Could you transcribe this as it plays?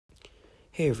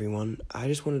Hey everyone, I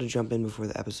just wanted to jump in before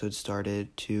the episode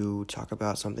started to talk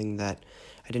about something that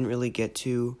I didn't really get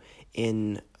to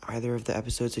in either of the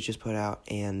episodes I just put out,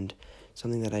 and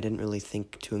something that I didn't really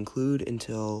think to include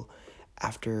until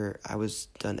after I was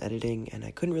done editing, and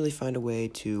I couldn't really find a way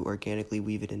to organically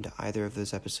weave it into either of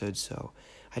those episodes, so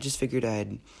I just figured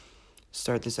I'd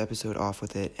start this episode off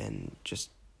with it and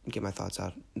just get my thoughts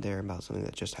out there about something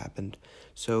that just happened.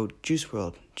 So, Juice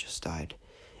WRLD just died,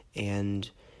 and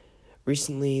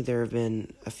recently, there have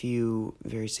been a few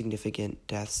very significant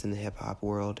deaths in the hip-hop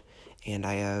world, and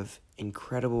I have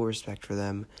incredible respect for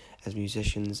them as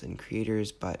musicians and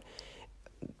creators, but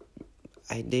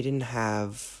they didn't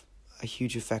have a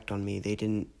huge effect on me. They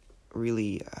didn't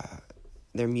really,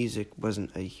 their music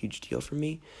wasn't a huge deal for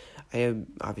me. I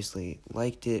obviously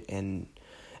liked it and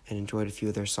enjoyed a few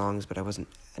of their songs, but I wasn't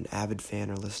an avid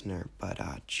fan or listener.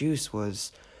 But Juice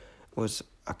was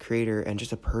a creator and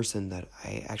just a person that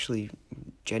I actually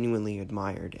genuinely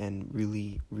admired and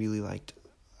really, really liked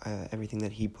everything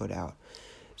that he put out.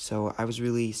 So I was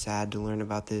really sad to learn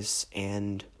about this,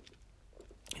 and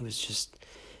it was just,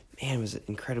 it was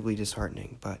incredibly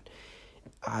disheartening. But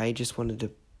I just wanted to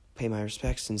pay my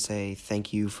respects and say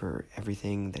thank you for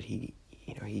everything that he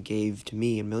gave to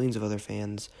me and millions of other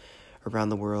fans around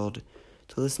the world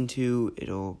to listen to.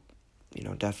 It'll,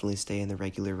 definitely stay in the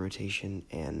regular rotation,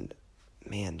 and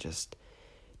man, just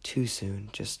too soon,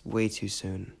 just way too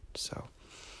soon. So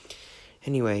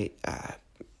anyway,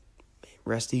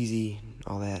 rest easy,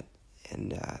 all that,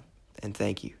 and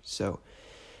thank you. So,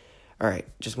 all right,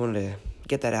 just wanted to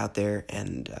get that out there,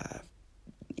 and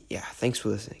thanks for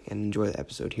listening, and enjoy the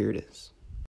episode. Here it is.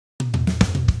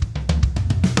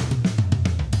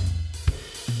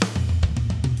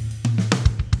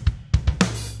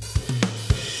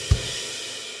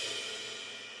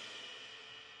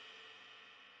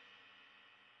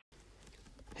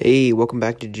 Hey, welcome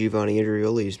back to Giovanni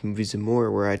Andreoli's Movies and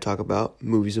More, where I talk about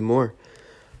movies and more.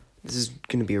 This is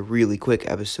going to be a really quick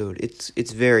episode.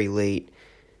 It's very late,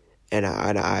 and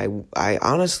I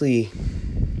honestly,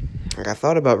 I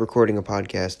thought about recording a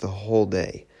podcast the whole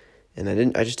day, and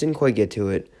I just didn't quite get to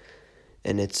it.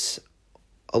 And it's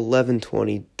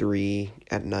 11:23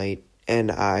 at night,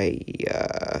 and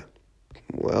I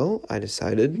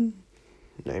decided,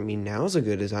 now's as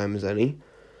good a time as any.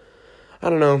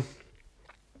 I don't know.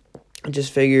 I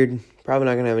just figured probably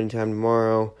not going to have any time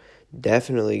tomorrow.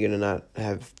 Definitely going to not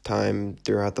have time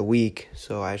throughout the week.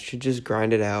 So I should just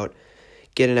grind it out.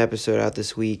 Get an episode out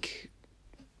this week.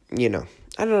 I don't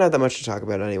have that much to talk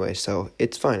about anyway. So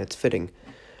it's fine. It's fitting.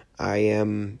 I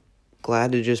am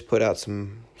glad to just put out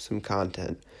some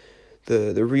content.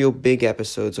 The real big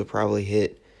episodes will probably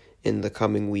hit in the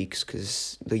coming weeks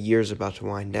because the year's about to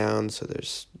wind down. So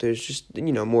there's just,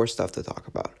 more stuff to talk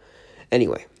about.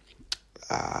 Anyway.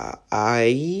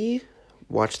 I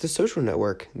watched The Social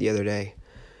Network the other day.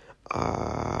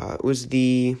 It was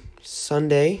the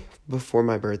Sunday before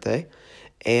my birthday,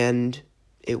 and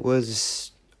it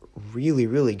was really,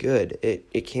 really good.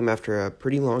 It came after a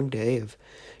pretty long day of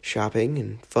shopping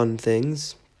and fun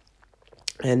things,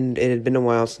 and it had been a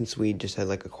while since we just had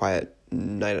like a quiet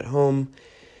night at home,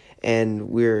 and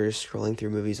we were scrolling through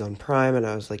movies on Prime, and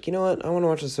I was like, you know what, I want to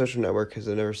watch The Social Network because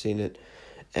I've never seen it.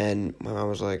 And my mom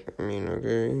was like,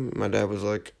 okay. My dad was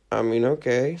like,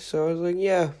 okay. So I was like,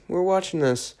 yeah, we're watching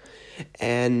this.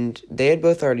 And they had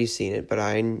both already seen it, but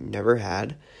I never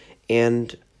had.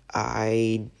 And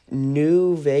I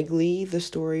knew vaguely the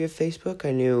story of Facebook.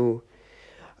 I knew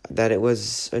that it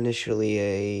was initially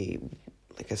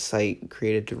a site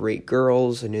created to rate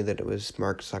girls. I knew that it was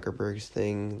Mark Zuckerberg's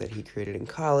thing that he created in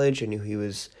college. I knew he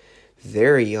was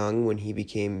very young when he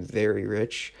became very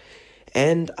rich.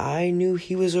 And I knew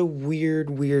he was a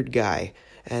weird guy,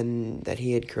 and that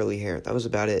he had curly hair. That was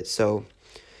about it. So,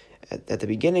 at the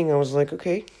beginning, I was like,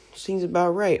 okay, seems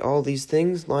about right. All these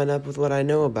things line up with what I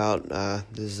know about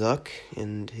the Zuck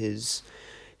and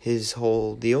his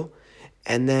whole deal.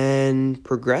 And then,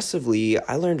 progressively,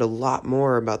 I learned a lot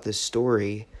more about this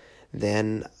story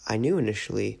than I knew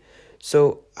initially.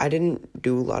 So, I didn't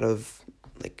do I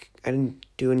didn't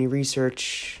do any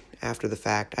research after the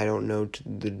fact. I don't know to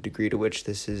the degree to which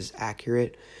this is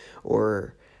accurate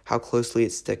or how closely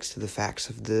it sticks to the facts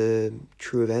of the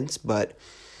true events, but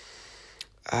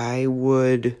I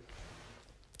would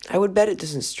bet it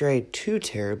doesn't stray too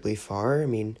terribly far.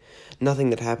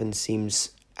 Nothing that happens seems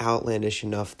outlandish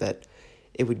enough that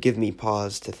it would give me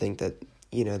pause to think that,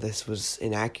 this was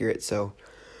inaccurate. So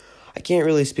I can't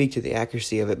really speak to the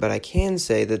accuracy of it, but I can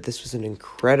say that this was an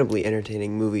incredibly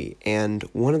entertaining movie and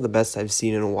one of the best I've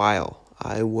seen in a while.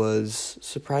 I was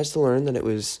surprised to learn that it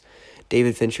was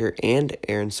David Fincher and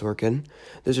Aaron Sorkin.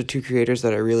 Those are two creators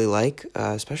that I really like,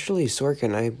 especially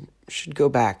Sorkin. I should go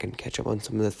back and catch up on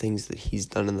some of the things that he's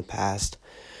done in the past,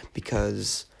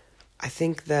 because I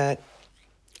think that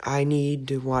I need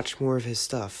to watch more of his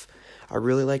stuff. I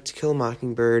really like To Kill a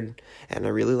Mockingbird, and I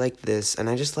really like this, and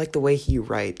I just like the way he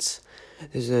writes.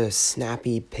 There's a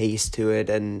snappy pace to it,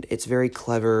 and it's very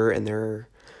clever, and there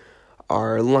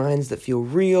are lines that feel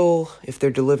real if they're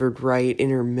delivered right,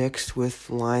 intermixed with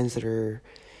lines that are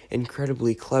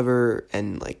incredibly clever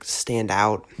and like stand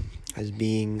out as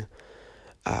being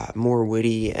more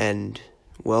witty and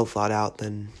well thought out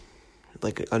than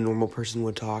like a normal person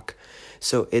would talk.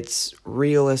 So it's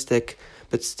realistic,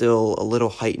 but still a little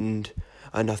heightened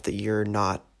enough that you're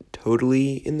not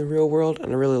totally in the real world,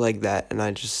 and I really like that. And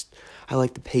I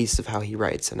like the pace of how he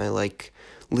writes, and I like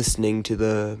listening to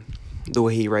the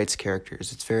way he writes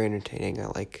characters. It's very entertaining. I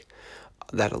like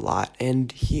that a lot.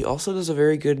 And he also does a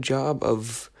very good job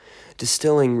of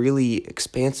distilling really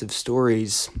expansive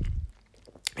stories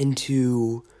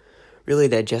into really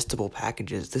digestible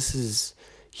packages. This is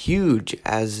huge,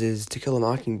 as is To Kill a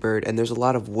Mockingbird, and there's a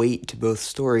lot of weight to both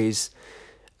stories.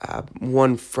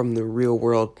 One from the real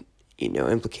world,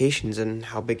 implications and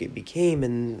how big it became,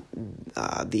 and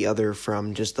the other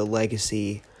from just the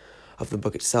legacy of the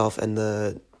book itself and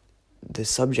the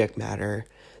subject matter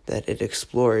that it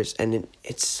explores. And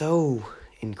it's so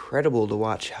incredible to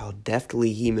watch how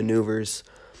deftly he maneuvers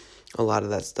a lot of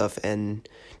that stuff, and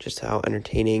just how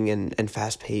entertaining and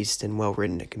fast-paced and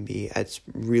well-written it can be. It's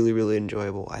really, really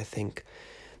enjoyable. I think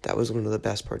that was one of the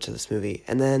best parts of this movie.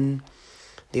 And then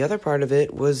the other part of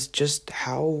it was just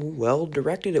how well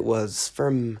directed it was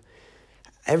from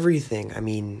everything. I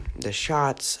mean, the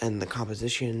shots and the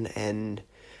composition, and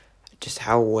just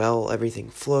how well everything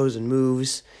flows and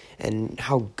moves, and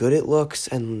how good it looks,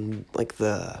 and like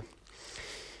the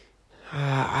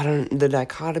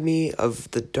dichotomy of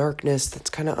the darkness that's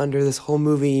kind of under this whole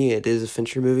movie. It is a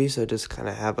Fincher movie, so it does kind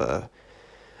of have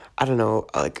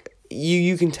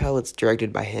you can tell it's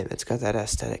directed by him. It's got that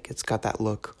aesthetic, it's got that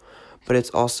look, but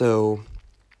it's also,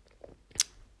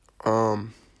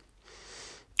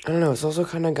 it's also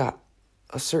kind of got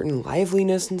a certain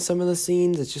liveliness in some of the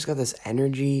scenes. It's just got this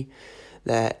energy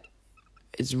that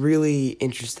is really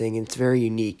interesting, and it's very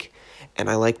unique, and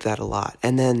I like that a lot.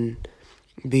 And then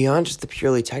beyond just the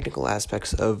purely technical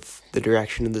aspects of the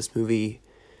direction of this movie,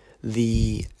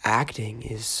 the acting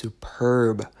is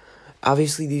superb.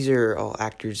 Obviously, these are all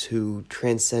actors who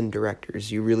transcend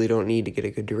directors. You really don't need to get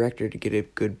a good director to get a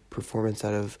good performance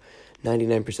out of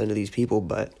 99% of these people,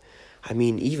 but I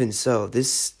mean, even so,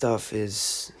 this stuff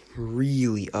is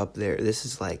really up there. This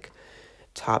is like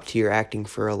top tier acting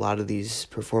for a lot of these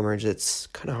performers. It's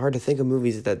kind of hard to think of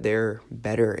movies that they're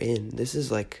better in. This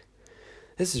is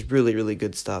really, really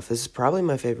good stuff. This is probably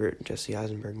my favorite Jesse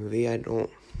Eisenberg movie. I don't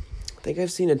think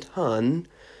I've seen a ton,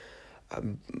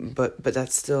 but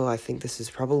that's still, I think this is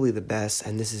probably the best,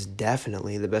 and this is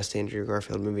definitely the best Andrew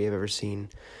Garfield movie I've ever seen.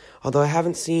 Although I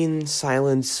haven't seen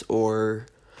Silence or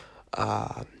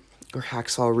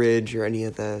Hacksaw Ridge or any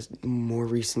of the more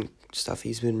recent stuff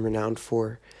he's been renowned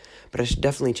for, but I should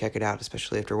definitely check it out,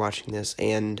 especially after watching this.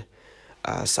 And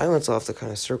Silence I'll have to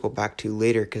kind of circle back to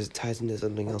later, because it ties into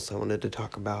something else I wanted to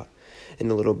talk about in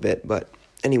a little bit. But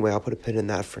anyway, I'll put a pin in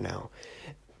that for now.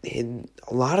 In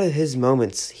a lot of his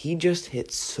moments, he just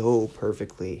hits so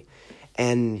perfectly.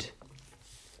 And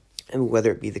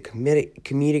whether it be the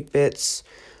comedic bits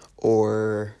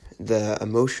or the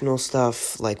emotional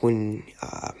stuff, like when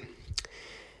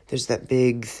there's that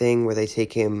big thing where they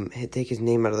take his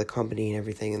name out of the company and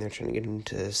everything, and they're trying to get him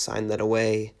to sign that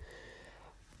away.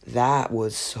 That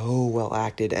was so well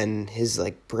acted, and his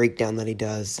like breakdown that he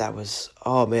does, that was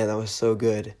so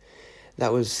good.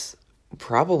 That was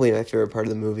probably my favorite part of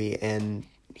the movie, and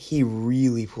he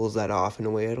really pulls that off in a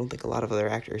way I don't think a lot of other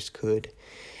actors could.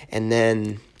 And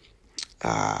then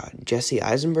Jesse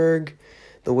Eisenberg,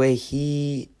 the way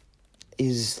he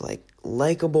is like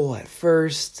likable at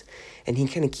first, and he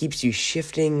kind of keeps you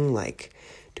shifting, like,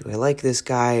 do I like this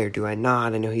guy or do I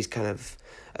not? I know he's kind of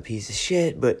a piece of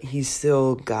shit, but he's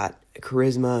still got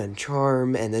charisma and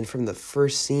charm. And then from the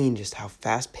first scene, just how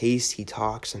fast-paced he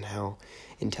talks and how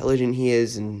intelligent he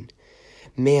is, and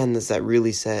man, does that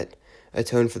really set a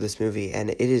tone for this movie.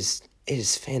 And it is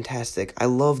fantastic. I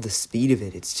love the speed of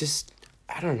it. It's just,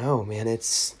 I don't know, man,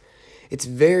 it's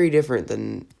very different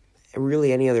than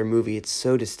really any other movie. It's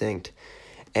so distinct,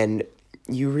 and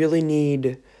you really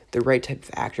need the right type of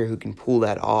actor who can pull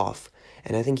that off.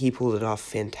 And I think he pulled it off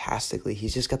fantastically.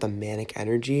 He's just got the manic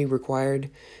energy required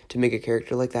to make a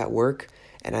character like that work.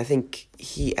 And I think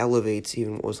he elevates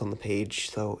even what was on the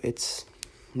page. So it's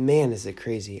man, is it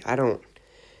crazy. I don't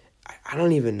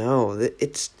even know.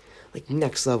 It's like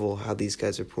next level how these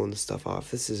guys are pulling this stuff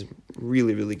off. This is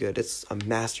really, really good. It's a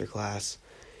masterclass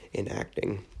in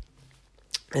acting.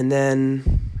 And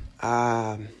then,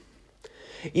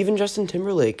 even Justin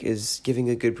Timberlake is giving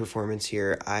a good performance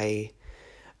here.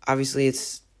 Obviously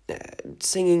it's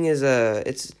singing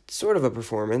it's sort of a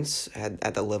performance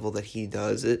at the level that he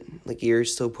does it. Like, you're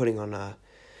still putting on a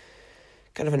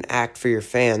kind of an act for your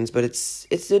fans, but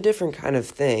it's a different kind of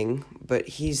thing. But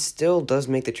he still does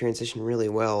make the transition really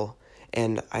well,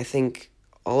 and I think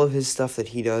all of his stuff that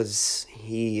he does,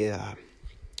 he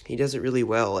does it really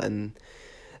well. And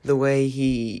the way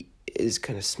he is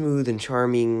kind of smooth and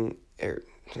charming, or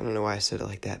I don't know why I said it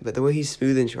like that, but the way he's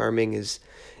smooth and charming is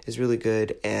really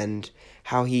good, and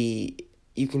how you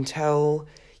can tell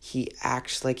he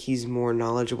acts like he's more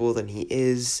knowledgeable than he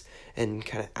is, and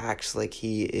kind of acts like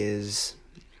he's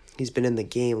been in the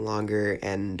game longer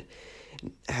and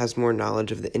has more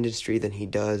knowledge of the industry than he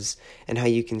does, and how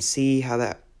you can see how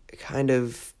that kind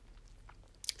of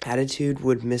attitude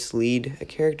would mislead a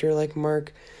character like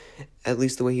Mark, at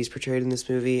least the way he's portrayed in this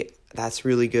movie. That's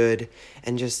really good.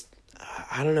 And just,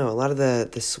 I don't know, a lot of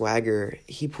the swagger,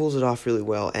 he pulls it off really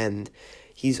well, and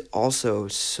he's also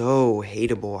so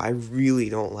hateable. I really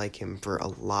don't like him for a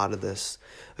lot of this.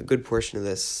 A good portion of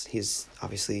this, he's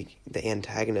obviously the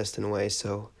antagonist in a way,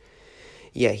 so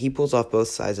yeah, he pulls off both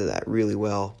sides of that really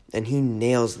well, and he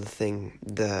nails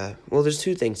there's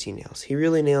two things he nails. He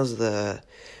really nails the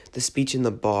speech in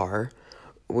the bar,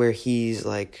 where he's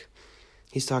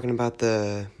talking about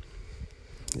the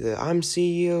I'm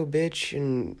CEO, bitch,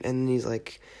 and he's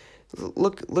like,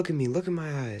 look at me, look in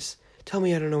my eyes, tell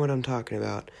me I don't know what I'm talking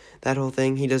about. That whole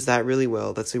thing, he does that really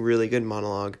well. That's a really good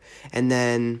monologue. And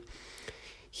then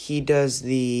he does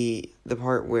the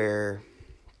part where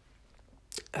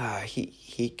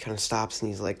he kind of stops and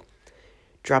he's like,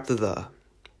 drop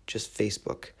just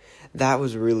Facebook. That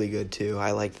was really good too.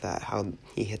 I liked that, how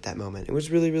he hit that moment. It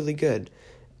was really, really good.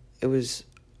 It was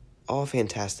all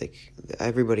fantastic.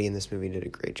 Everybody in this movie did a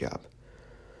great job.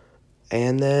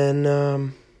 And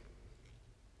then,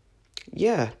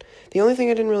 yeah, the only thing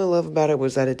I didn't really love about it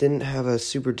was that it didn't have a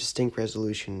super distinct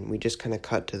resolution. We just kind of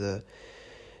cut to the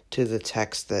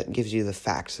text that gives you the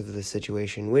facts of the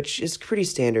situation, which is pretty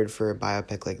standard for a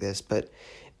biopic like this, but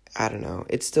I don't know.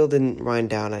 It still didn't wind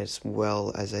down as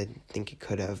well as I think it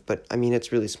could have, but I mean,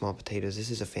 it's really small potatoes.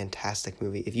 This is a fantastic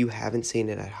movie. If you haven't seen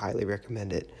it, I highly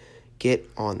recommend it. Get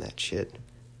on that shit.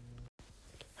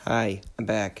 Hi, I'm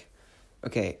back.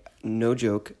 Okay, no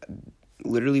joke.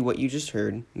 Literally what you just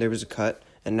heard, there was a cut,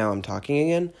 and now I'm talking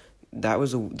again.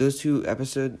 Those two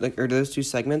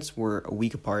segments were a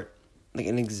week apart. Like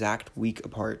an exact week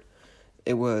apart.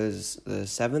 It was the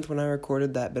 7th when I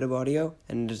recorded that bit of audio,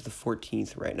 and it is the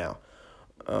 14th right now.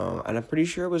 And I'm pretty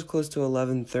sure it was close to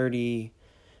 11:30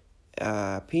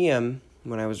 p.m.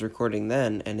 when I was recording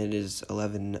then, and it is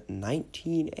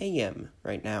 11:19 a.m.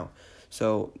 right now.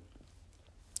 So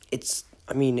it's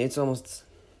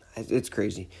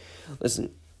crazy.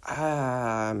 Listen,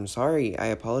 I'm sorry. I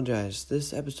apologize.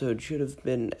 This episode should have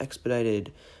been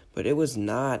expedited, but it was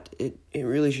not. It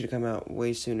really should have come out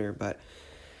way sooner, but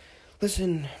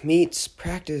listen, meets,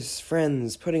 practice,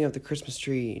 friends, putting up the Christmas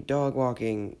tree, dog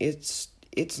walking, it's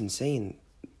insane.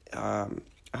 I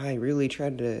really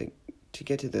tried to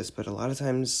get to this, but a lot of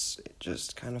times it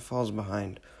just kind of falls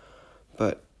behind.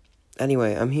 But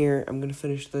anyway, I'm here, I'm going to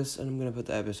finish this, and I'm going to put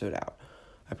the episode out.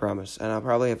 I promise. And I'll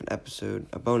probably have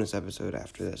a bonus episode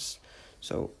after this.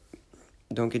 So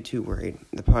don't get too worried.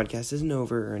 The podcast isn't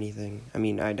over or anything. I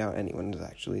mean, I doubt anyone is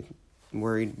actually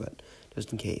worried, but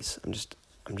just in case, I'm just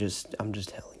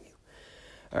telling you.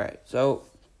 Alright, so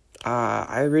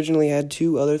I originally had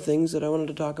 2 other things that I wanted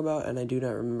to talk about, and I do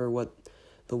not remember what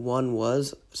the one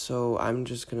was, so I'm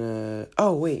just gonna...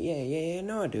 Oh, wait, yeah,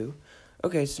 no I do.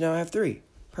 Okay, so now I have 3.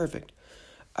 Perfect.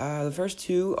 The first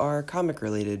 2 are comic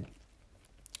related.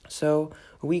 So,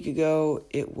 a week ago,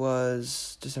 it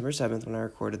was December 7th when I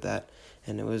recorded that,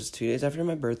 and it was 2 days after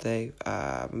my birthday.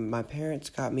 My parents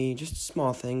got me just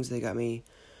small things. They got me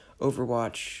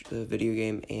Overwatch, the video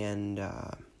game, and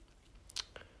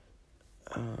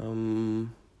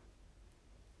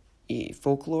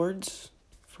Folklords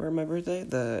for my birthday.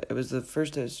 It was the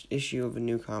first issue of a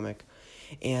new comic,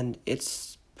 and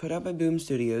it's put out by Boom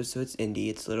Studios, so it's indie.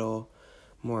 It's a little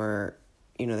more,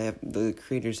 the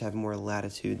creators have more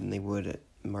latitude than they would at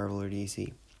Marvel or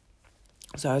DC.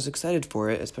 So I was excited for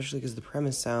it, especially because the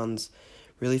premise sounds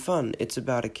really fun. It's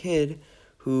about a kid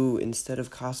who, instead of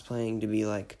cosplaying to be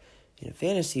like in a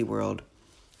fantasy world,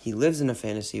 he lives in a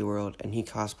fantasy world and he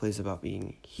cosplays about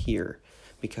being here.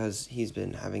 because he's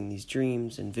been having these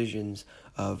dreams and visions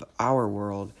of our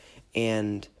world,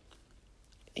 and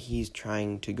he's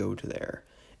trying to go to there.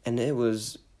 And it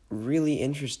was really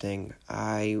interesting.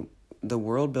 The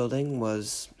world building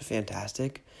was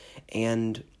fantastic,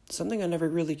 and something I never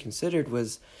really considered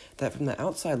was that from the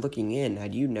outside looking in,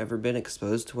 had you never been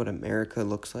exposed to what America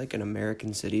looks like and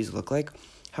American cities look like,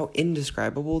 how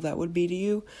indescribable that would be to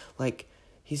you. Like,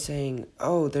 he's saying,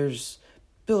 oh, there's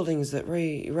buildings that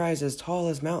rise as tall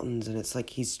as mountains, and it's like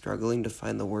he's struggling to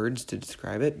find the words to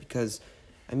describe it, because,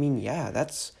 I mean, yeah,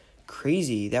 that's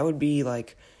crazy. That would be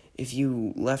like if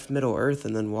you left Middle Earth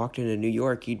and then walked into New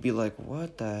York, you'd be like,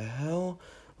 what the hell?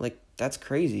 Like, that's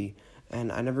crazy. And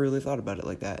I never really thought about it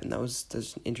like that, and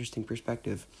that's an interesting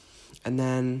perspective. And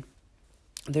then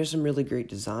there's some really great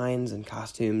designs and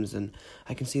costumes, and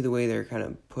I can see the way they're kind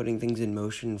of putting things in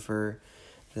motion for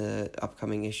the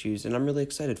upcoming issues, and I'm really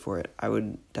excited for it. I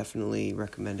would definitely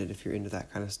recommend it if you're into that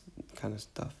kind of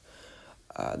stuff.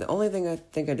 The only thing I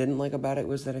think I didn't like about it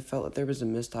was that I felt that there was a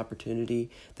missed opportunity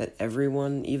that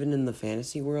everyone, even in the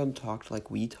fantasy world, talked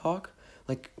like we talk.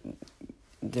 Like,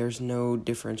 there's no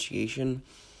differentiation.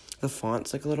 The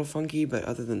font's like a little funky, but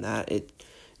other than that,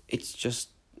 it's just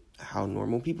how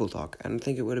normal people talk. And I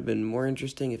think it would have been more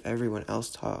interesting if everyone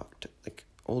else talked like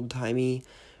old-timey,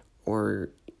 or,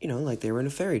 you know, like they were in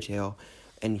a fairy tale,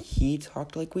 and he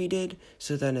talked like we did.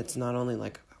 So then it's not only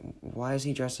like, why is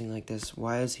he dressing like this?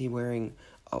 Why is he wearing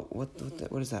what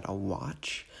is that, a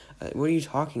watch? What are you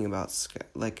talking about?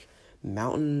 Like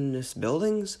mountainous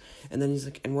buildings? And then he's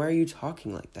like, and why are you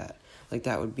talking like that? Like,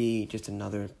 that would be just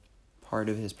another part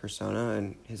of his persona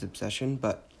and his obsession,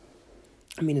 but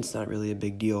I mean, it's not really a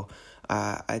big deal.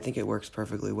 I think it works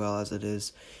perfectly well as it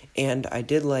is, and I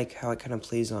did like how it kind of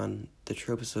plays on the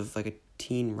tropes of like a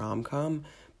teen rom-com,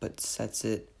 but sets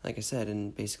it, like I said,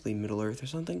 in basically Middle Earth or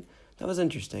something. That was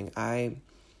interesting. I'm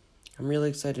really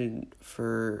excited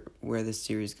for where this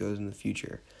series goes in the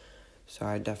future, so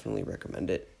I definitely recommend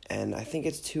it. And I think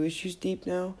it's 2 issues deep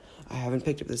now. I haven't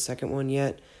picked up the second one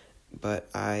yet, but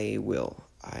I will.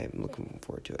 I'm looking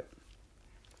forward to it.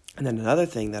 And then another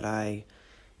thing that I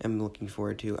am looking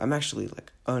forward to, I'm actually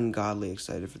like ungodly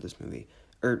excited for this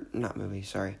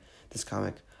this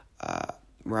comic.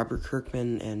 Robert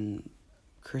Kirkman and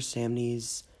Chris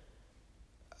Samnee's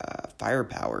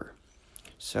Firepower.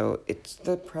 So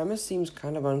the premise seems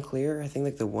kind of unclear. I think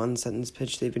like the one sentence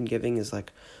pitch they've been giving is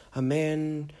like, a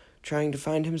man trying to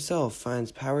find himself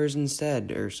finds powers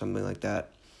instead, or something like that.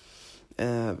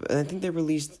 And I think they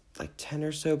released like 10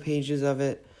 or so pages of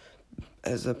it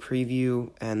as a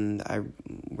preview, and I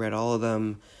read all of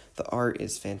them. The art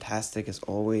is fantastic as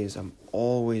always. I'm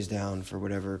always down for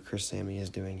whatever Chris Samnee is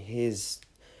doing. His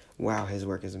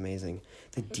work is amazing.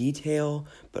 The detail,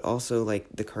 but also like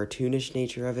the cartoonish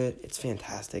nature of it, it's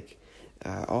fantastic.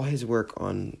 All his work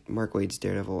on Mark Waid's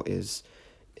Daredevil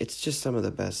it's just some of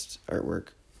the best artwork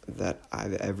that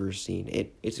I've ever seen.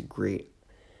 It's great.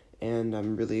 And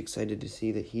I'm really excited to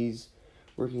see that he's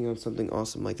working on something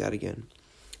awesome like that again.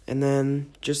 And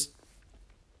then just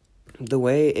the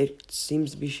way it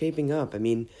seems to be shaping up. I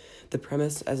mean, the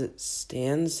premise as it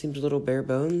stands seems a little bare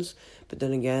bones, but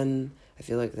then again, I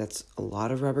feel like that's a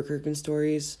lot of Robert Kirkman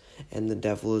stories, and the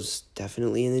devil is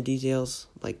definitely in the details.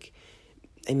 Like,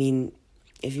 I mean,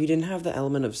 if you didn't have the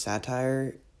element of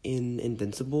satire in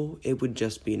Invincible, it would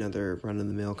just be another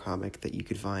run-of-the-mill comic that you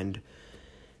could find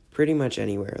pretty much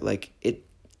anywhere. Like,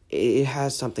 it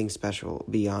has something special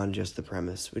beyond just the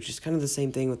premise, which is kind of the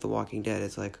same thing with The Walking Dead.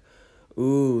 It's like,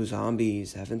 ooh,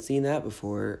 zombies, haven't seen that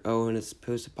before. Oh, and it's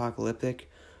post-apocalyptic.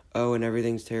 Oh, and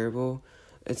everything's terrible.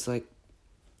 It's like,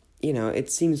 you know,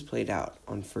 it seems played out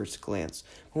on first glance.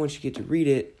 But once you get to read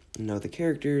it, know the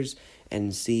characters,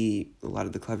 and see a lot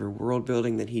of the clever world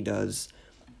building that he does,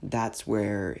 that's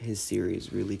where his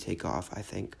series really take off, I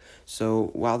think. So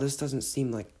while this doesn't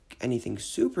seem like anything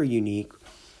super unique,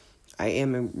 I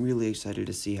am really excited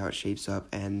to see how it shapes up,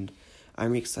 and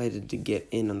I'm excited to get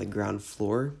in on the ground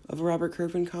floor of a Robert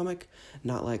Kirkman comic.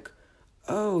 Not like,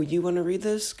 oh, you want to read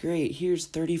this? Great, here's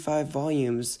 35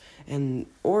 volumes,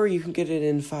 or you can get it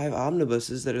in 5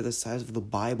 omnibuses that are the size of the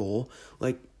Bible.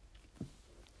 Like,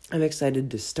 I'm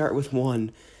excited to start with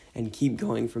one and keep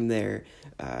going from there.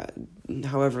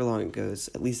 However long it goes,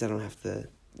 at least I don't have to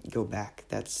go back.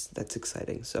 That's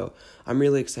exciting. So I'm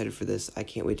really excited for this. I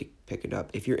can't wait to pick it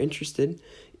up. If you're interested,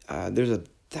 there's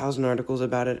 1,000 articles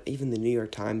about it. Even the New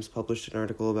York Times published an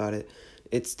article about it.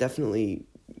 It's definitely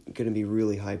going to be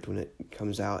really hyped when it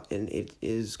comes out, and it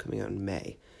is coming out in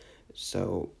May.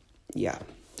 So yeah,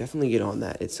 definitely get on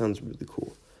that. It sounds really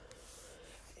cool.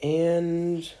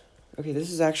 And okay,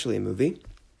 this is actually a movie.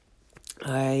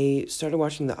 I started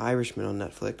watching The Irishman on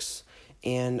Netflix,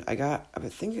 and I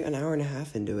think, an hour and a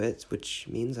half into it, which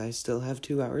means I still have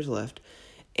 2 hours left,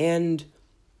 and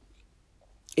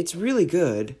it's really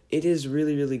good. It is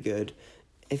really, really good.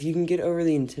 If you can get over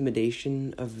the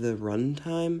intimidation of the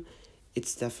runtime,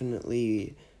 it's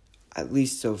definitely, at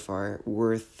least so far,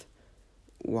 worth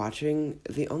watching.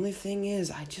 The only thing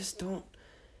is, I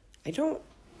don't,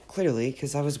 clearly,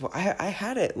 because I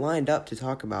had it lined up to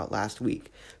talk about last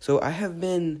week. So I have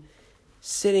been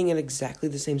sitting at exactly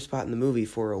the same spot in the movie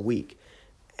for a week.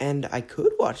 And I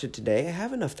could watch it today. I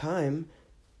have enough time.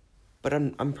 But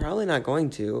I'm probably not going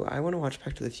to. I want to watch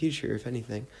Back to the Future, if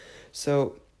anything.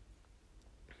 So,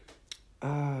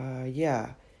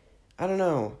 yeah. I don't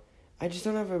know. I just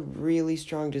don't have a really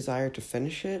strong desire to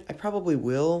finish it. I probably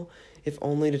will, if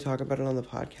only to talk about it on the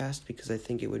podcast, because I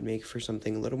think it would make for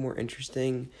something a little more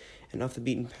interesting and off the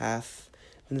beaten path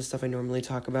than the stuff I normally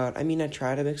talk about. I mean, I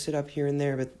try to mix it up here and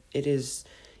there, but it is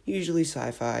usually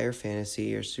sci-fi or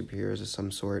fantasy or superheroes of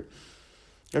some sort.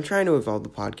 I'm trying to evolve the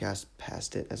podcast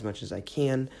past it as much as I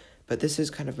can, but this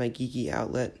is kind of my geeky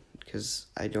outlet, because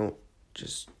I don't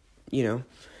just,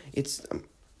 it's a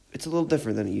little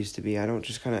different than it used to be. I don't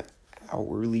just kind of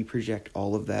outwardly project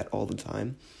all of that all the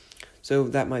time. So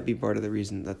that might be part of the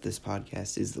reason that this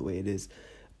podcast is the way it is.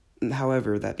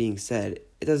 However, that being said,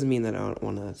 it doesn't mean that I don't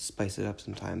want to spice it up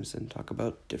sometimes and talk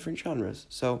about different genres.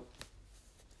 So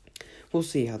we'll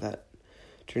see how that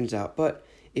turns out. But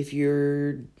if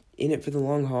you're in it for the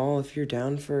long haul, if you're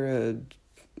down for a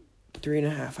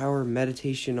 3.5 hour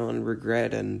meditation on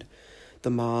regret and the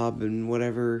mob and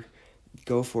whatever,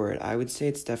 go for it. I would say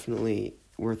it's definitely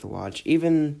worth a watch.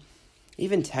 Even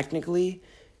technically,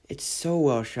 it's so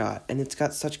well shot, and it's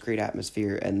got such great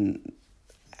atmosphere, and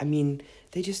I mean,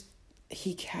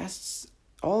 he casts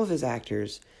all of his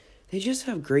actors, they just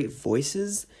have great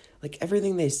voices. Like,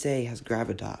 everything they say has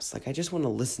gravitas. Like, I just want to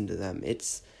listen to them.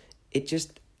 It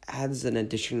just adds an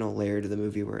additional layer to the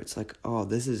movie where it's like, oh,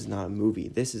 this is not a movie,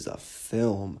 this is a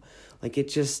film. Like, I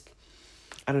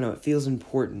don't know, it feels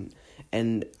important.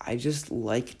 And I just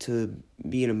like to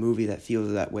be in a movie that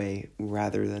feels that way,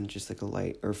 rather than just like a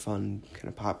light or fun kind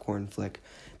of popcorn flick.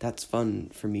 That's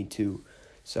fun for me too.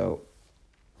 So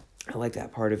I like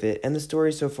that part of it. And the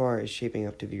story so far is shaping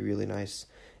up to be really nice.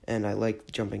 And I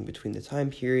like jumping between the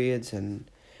time periods. And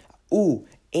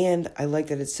I like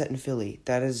that it's set in Philly.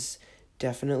 That is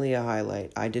definitely a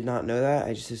highlight. I did not know that.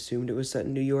 I just assumed it was set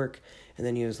in New York. And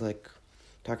then he was like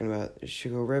talking about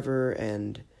Chicago River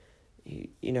and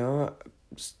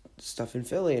stuff in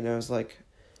Philly, and I was like,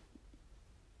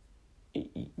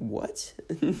 what?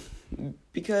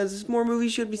 Because more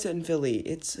movies should be set in Philly.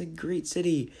 It's a great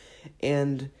city,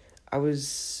 and I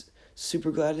was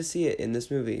super glad to see it in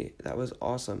this movie. That was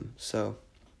awesome. So,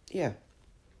 yeah.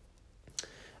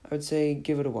 I would say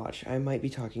give it a watch. I might be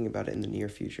talking about it in the near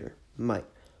future. Might.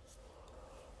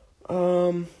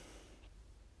 And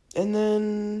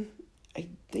then I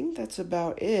think that's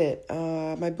about it.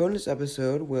 My bonus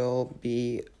episode will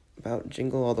be about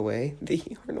Jingle All the Way, the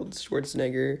Arnold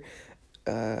Schwarzenegger,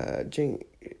 the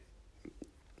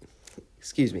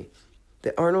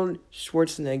Arnold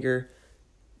Schwarzenegger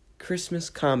Christmas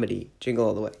comedy, Jingle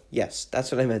All the Way. Yes,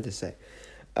 that's what I meant to say.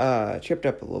 Tripped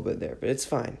up a little bit there, but it's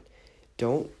fine.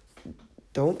 Don't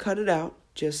cut it out.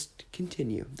 Just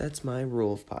continue. That's my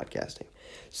rule of podcasting.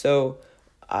 So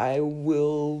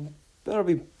that'll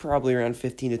be probably around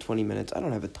 15 to 20 minutes. I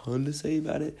don't have a ton to say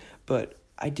about it, but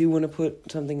I do want to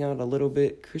put something out a little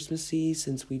bit Christmassy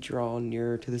since we draw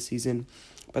nearer to the season,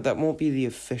 but that won't be the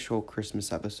official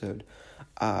Christmas episode.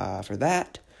 For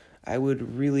that, I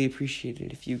would really appreciate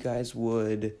it if you guys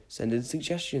would send in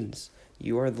suggestions.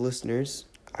 You are the listeners.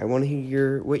 I want to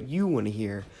hear what you want to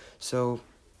hear. So,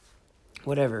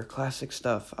 whatever, classic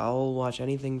stuff. I'll watch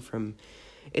anything from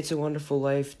It's a Wonderful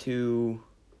Life to...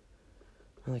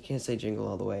 Well, I can't say Jingle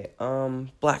All the Way.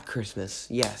 Black Christmas.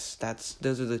 Yes,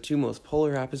 those are the two most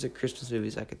polar opposite Christmas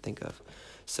movies I could think of.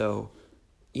 So,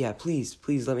 yeah, please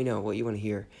let me know what you want to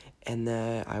hear, and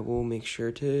I will make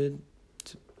sure to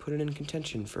put it in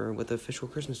contention for what the official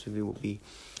Christmas movie will be.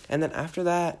 And then after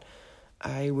that,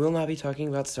 I will not be talking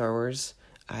about Star Wars.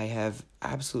 I have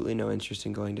absolutely no interest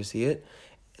in going to see it.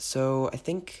 So I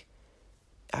think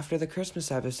after the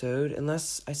Christmas episode,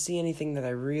 unless I see anything that I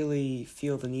really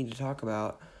feel the need to talk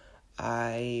about,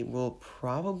 I will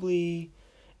probably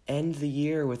end the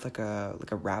year with like a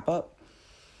wrap up.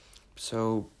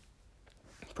 So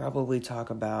probably talk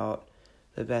about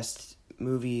the best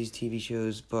movies, TV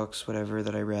shows, books, whatever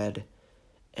that I read,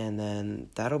 and then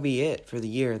that'll be it for the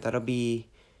year. That'll be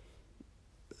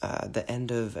the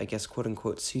end of, I guess, quote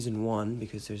unquote season 1,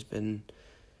 because there's been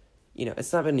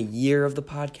it's not been a year of the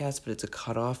podcast, but it's a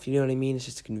cutoff, you know what I mean? It's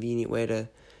just a convenient way to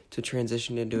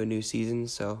transition into a new season,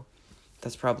 so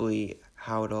that's probably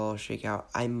how it'll all shake out.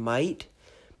 I might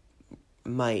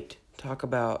talk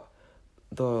about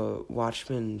the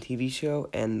Watchmen TV show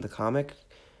and the comic,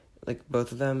 like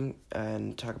both of them,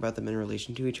 and talk about them in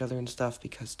relation to each other and stuff,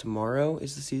 because tomorrow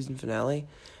is the season finale,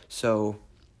 so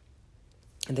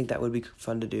I think that would be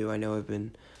fun to do. I know I've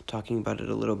been talking about it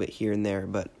a little bit here and there,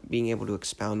 but being able to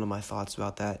expound on my thoughts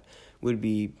about that would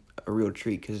be a real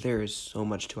treat, because there is so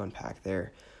much to unpack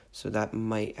there. So that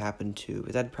might happen too,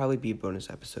 but that'd probably be a bonus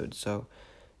episode, so,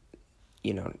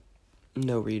 no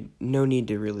need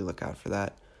to really look out for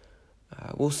that.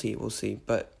 We'll see,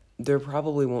 but there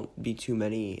probably won't be too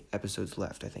many episodes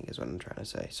left, I think is what I'm trying to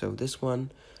say. So this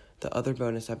one, the other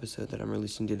bonus episode that I'm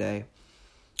releasing today,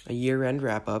 a year-end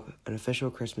wrap-up, an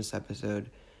official Christmas episode,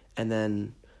 and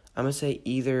then I'm going to say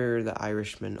either The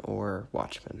Irishman or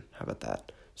Watchmen. How about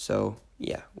that? So,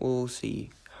 yeah, we'll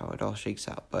see how it all shakes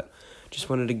out, but just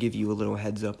wanted to give you a little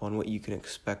heads up on what you can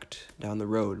expect down the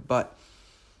road. But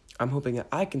I'm hoping that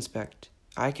I can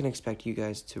expect you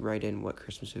guys to write in what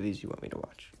Christmas movies you want me to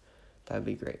watch. That'd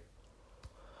be great.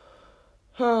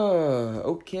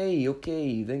 Okay,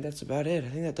 I think that's about it. I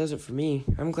think that does it for me.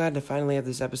 I'm glad to finally have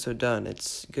this episode done.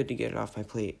 It's good to get it off my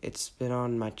plate. It's been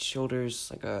on my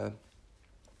shoulders like a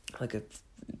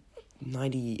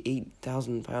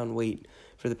 98,000 pound weight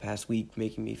for the past week,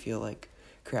 making me feel like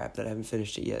crap that I haven't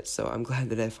finished it yet. So I'm glad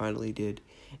that I finally did.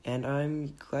 And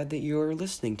I'm glad that you're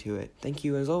listening to it. Thank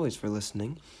you as always for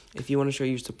listening. If you want to show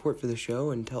your support for the show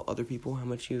and tell other people how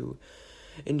much you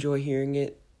enjoy hearing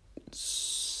it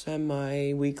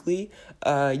semi-weekly,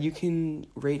 you can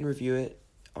rate and review it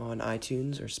on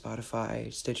iTunes or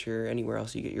Spotify, Stitcher, anywhere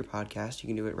else you get your podcast. You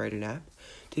can do it right in app.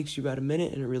 It takes you about a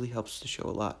minute, and it really helps the show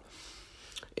a lot.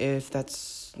 If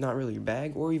that's not really your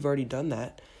bag, or you've already done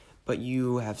that, but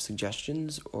you have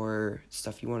suggestions or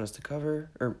stuff you want us to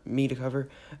cover, or me to cover,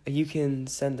 you can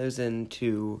send those in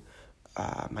to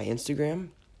my Instagram,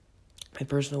 my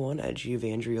personal one at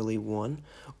Giovandrioli1,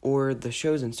 or the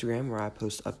show's Instagram, where I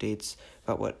post updates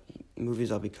about what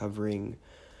movies I'll be covering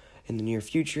in the near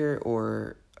future,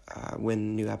 or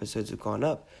when new episodes have gone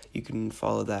up. You can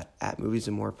follow that at Movies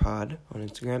and More Pod on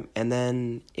Instagram. And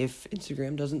then if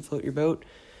Instagram doesn't float your boat,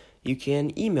 you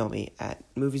can email me at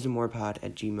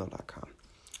moviesandmorepod@gmail.com.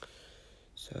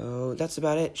 So that's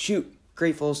about it. Shoot,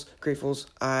 gratefuls.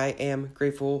 I am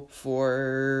grateful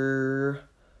for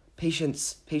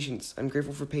patience. I'm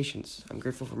grateful for patience. I'm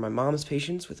grateful for my mom's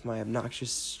patience with my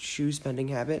obnoxious shoe spending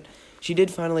habit. She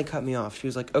did finally cut me off. She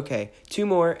was like, okay, 2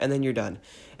 more and then you're done.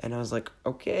 And I was like,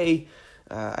 okay.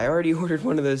 I already ordered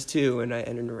one of those too, and I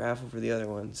entered a raffle for the other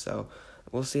one. So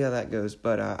we'll see how that goes.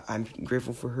 But I'm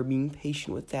grateful for her being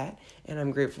patient with that. And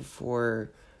I'm grateful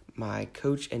for my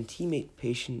coach and teammate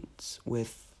patience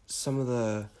with some of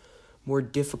the more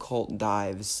difficult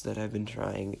dives that I've been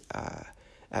trying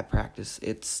at practice.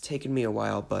 It's taken me a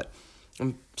while, but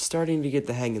I'm starting to get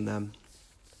the hang of them.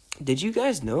 Did you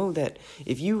guys know that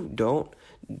if you don't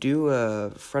do a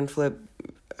front flip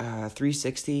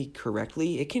 360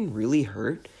 correctly, it can really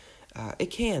hurt? It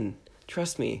can,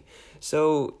 trust me.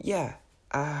 So yeah,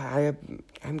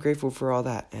 I'm grateful for all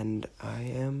that, and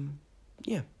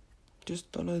just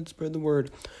thought I'd spread the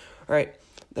word. All right,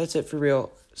 that's it for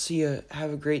real. See ya.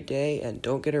 Have a great day, and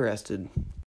don't get arrested.